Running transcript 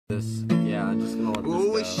This, yeah, I'm just gonna let this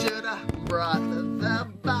go. We should have brought the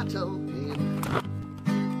bottle in.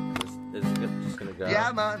 This is just gonna go.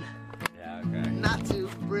 Yeah, man. Yeah, okay. Not to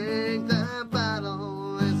bring the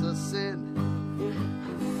bottle is a sin,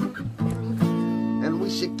 and we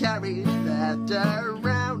should carry that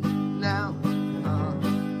around now.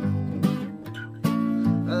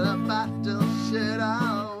 The bottle should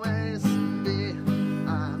always be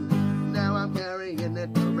on. Now I'm carrying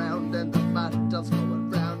it around, and the bottle's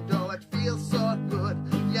going round. Oh, it feels so good,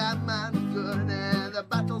 yeah, man, good. And the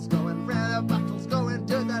bottle's going round, the bottle's going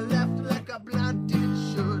to the left like a blunt it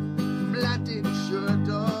should, blunt it should.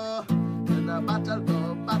 Oh, and the bottle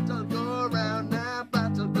go round, the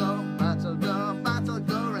bottle go, bottle go, bottle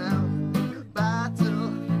go round,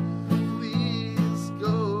 bottle, please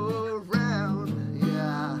go round,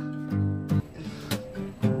 yeah,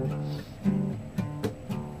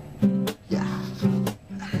 yeah.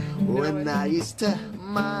 When I used to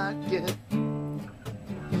market,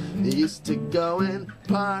 I used to go and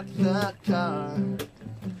park the car,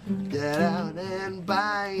 get out and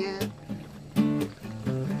buy it.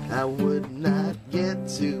 I would not get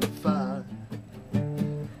too far.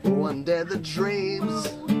 One day the dreams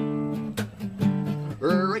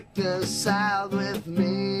reconciled with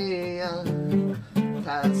me.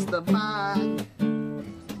 Past the mark,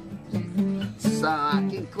 so I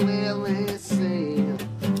can clearly see.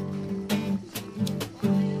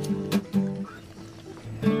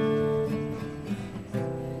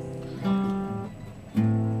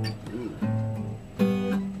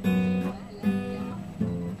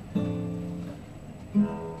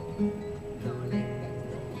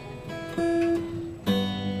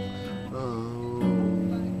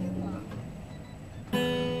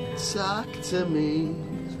 Talk to me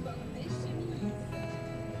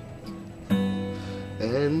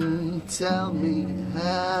and tell me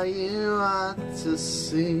how you want to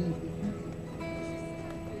see.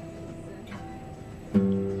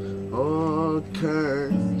 Oh,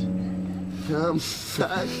 Kurt, come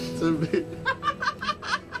back to me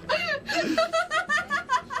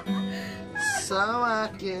so I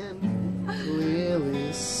can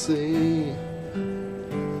clearly see.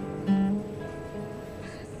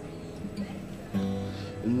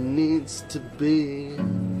 Needs to be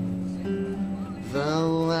the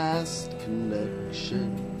last connection,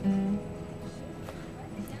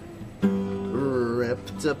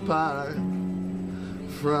 ripped apart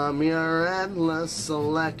from your endless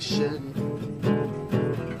selection.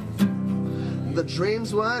 The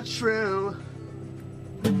dreams were true,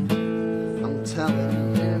 I'm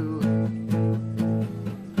telling you.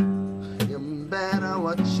 You better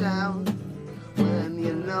watch out when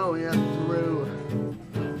you know you're through.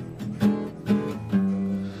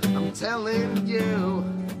 Telling you,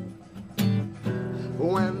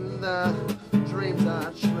 when the dreams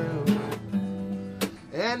are true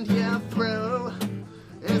and you're through,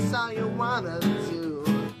 it's all you wanna do.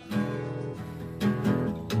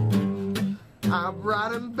 I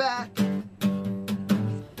brought him back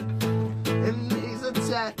and he's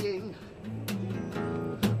attacking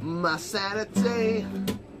my sanity.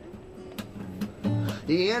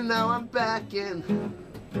 You know I'm back in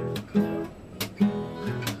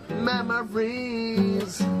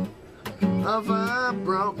memories of a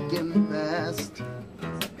broken past.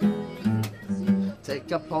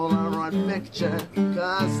 Take a Polaroid picture,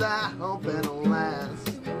 'cause I hope it'll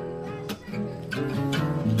last.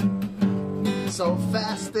 So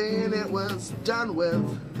fast and it was done with,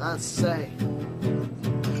 I say.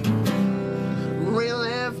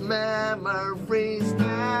 Relive memories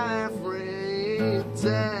every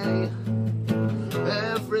day,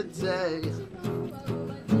 every day.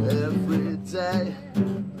 Every day,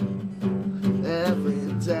 every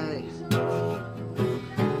day,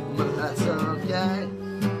 but that's okay.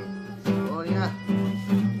 Oh yeah,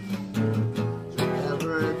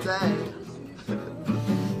 every day,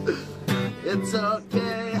 it's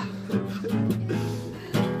okay.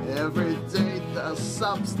 Every day the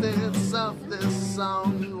substance of this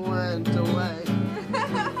song went away.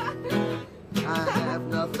 I have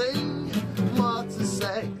nothing more to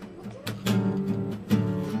say,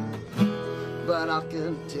 but I'll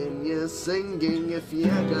continue singing if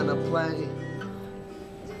you're gonna play.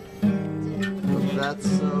 But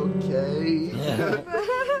that's okay.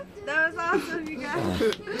 That was awesome, you guys.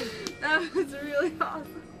 That was really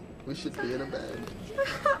awesome. We should be in a band.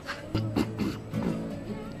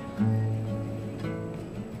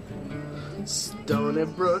 Stony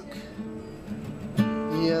Brook,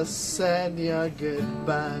 you said your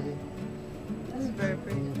goodbye. This is very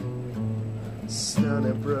pretty.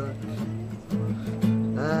 Stony Brook,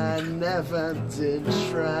 I never did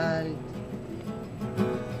try.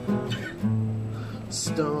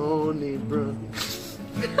 Stony Brook.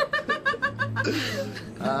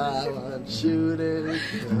 I want you to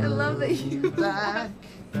come I love that you back.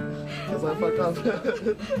 Cause I fuck up.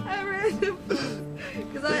 I read it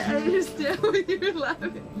because I understand when you're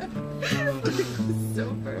laughing. It's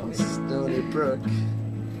so perfect. Stony Brook,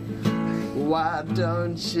 why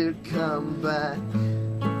don't you come back?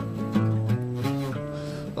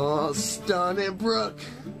 Oh, Stony Brook,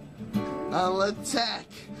 I'll attack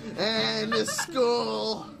any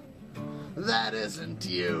school that isn't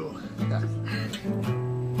you.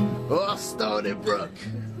 Oh, Stony Brook,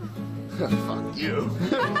 fuck you.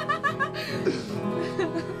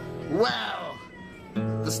 Wow,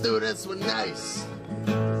 the students were nice.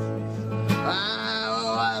 I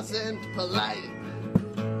wasn't polite,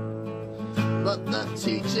 but the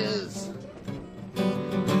teachers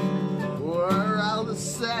were all the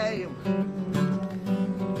same.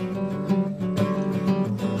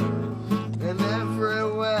 And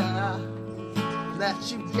everywhere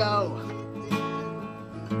that you go,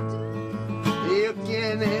 you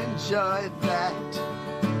can enjoy that.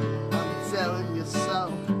 I'm telling you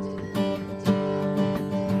so.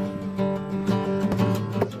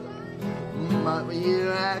 But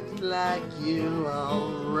you act like you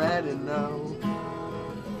already know.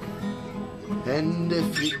 And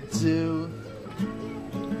if you do,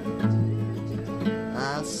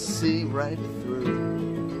 I see right through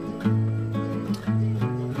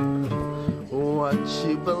what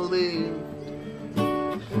you believed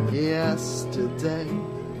yesterday.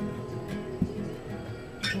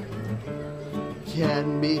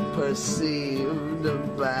 Can be perceived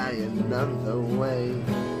by another way.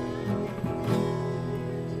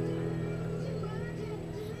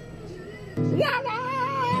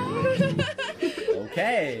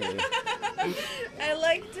 Okay. I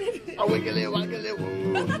liked it. Oh, wiggly waggly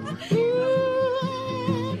woo.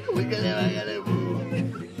 Ooh, wiggly waggly woo.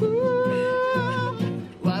 Ooh,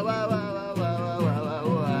 wow, wow, wow, wow, wow, wow, wow,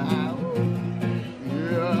 wow.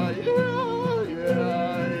 Yeah, yeah, yeah, yeah, yeah,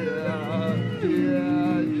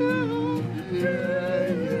 yeah,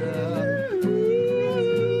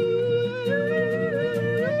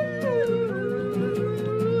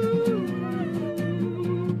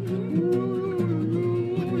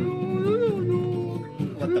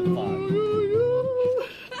 What the fuck?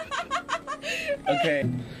 Okay.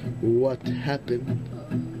 What happened?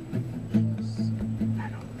 I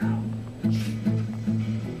don't know.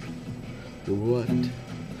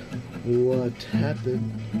 What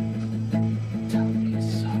happened? Tell me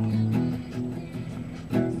so.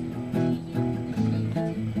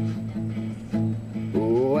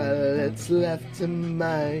 Well, it's left to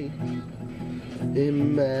my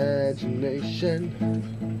imagination.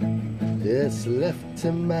 It's left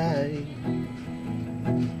to my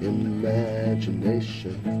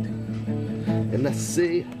imagination. And I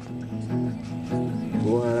see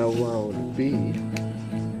what I want to be.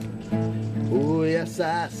 Oh, yes,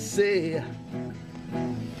 I see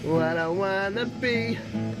what I want to be.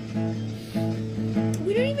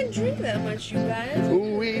 We didn't even drink that much, you guys.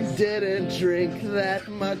 We didn't drink that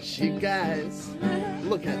much, you guys.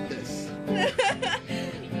 Look at this.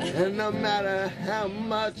 And no matter how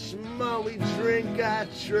much more we drink, I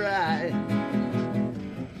try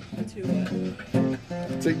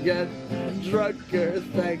to get drunker.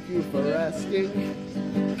 Thank you for asking.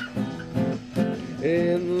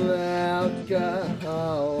 In the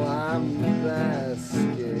alcohol I'm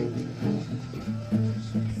basking.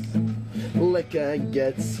 Liquor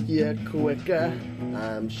gets you quicker,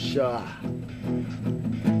 I'm sure.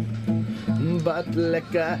 But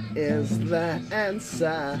liquor is the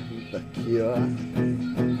answer, the cure.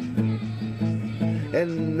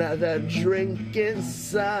 Another drinking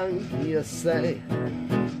song, you say.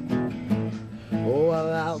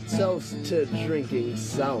 Well, I'll toast to drinking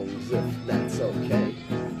songs if that's okay.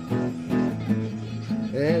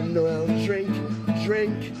 And we'll drink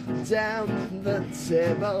down the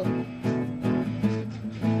table.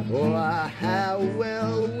 Or how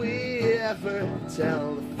will we ever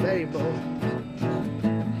tell the fable?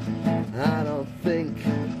 I don't think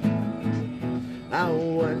I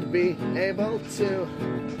would be able to.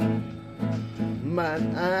 But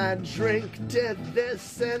I drink to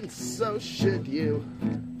this, and so should you.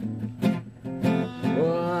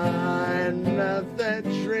 Oh, another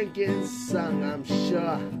drinking song, I'm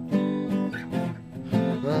sure.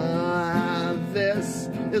 Oh, this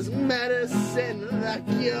is medicine, the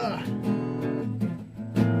cure.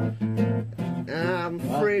 I'm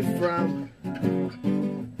free from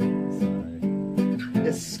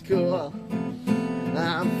this school.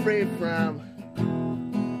 I'm free from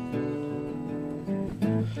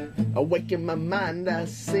Awake in my mind, I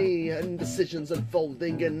see indecisions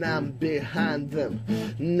unfolding and I'm behind them.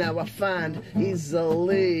 Now I find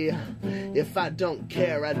easily, if I don't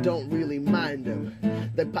care, I don't really mind them.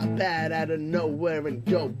 They pop out of nowhere and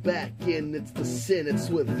go back in. It's the sin, it's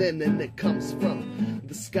within, and it comes from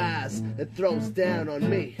the skies. It throws down on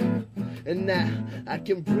me, and now I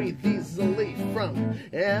can breathe easily from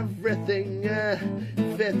everything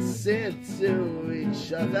fits into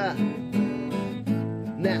each other.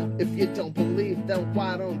 Now, if you don't believe, then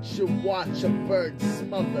why don't you watch a bird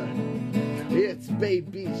smother its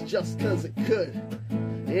babies just 'cause it could?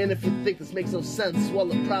 And if you think this makes no sense,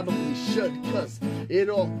 well, it probably should, 'cause it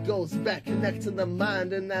all goes back, connect to the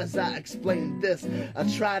mind. And as I explain this, I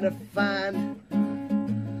try to find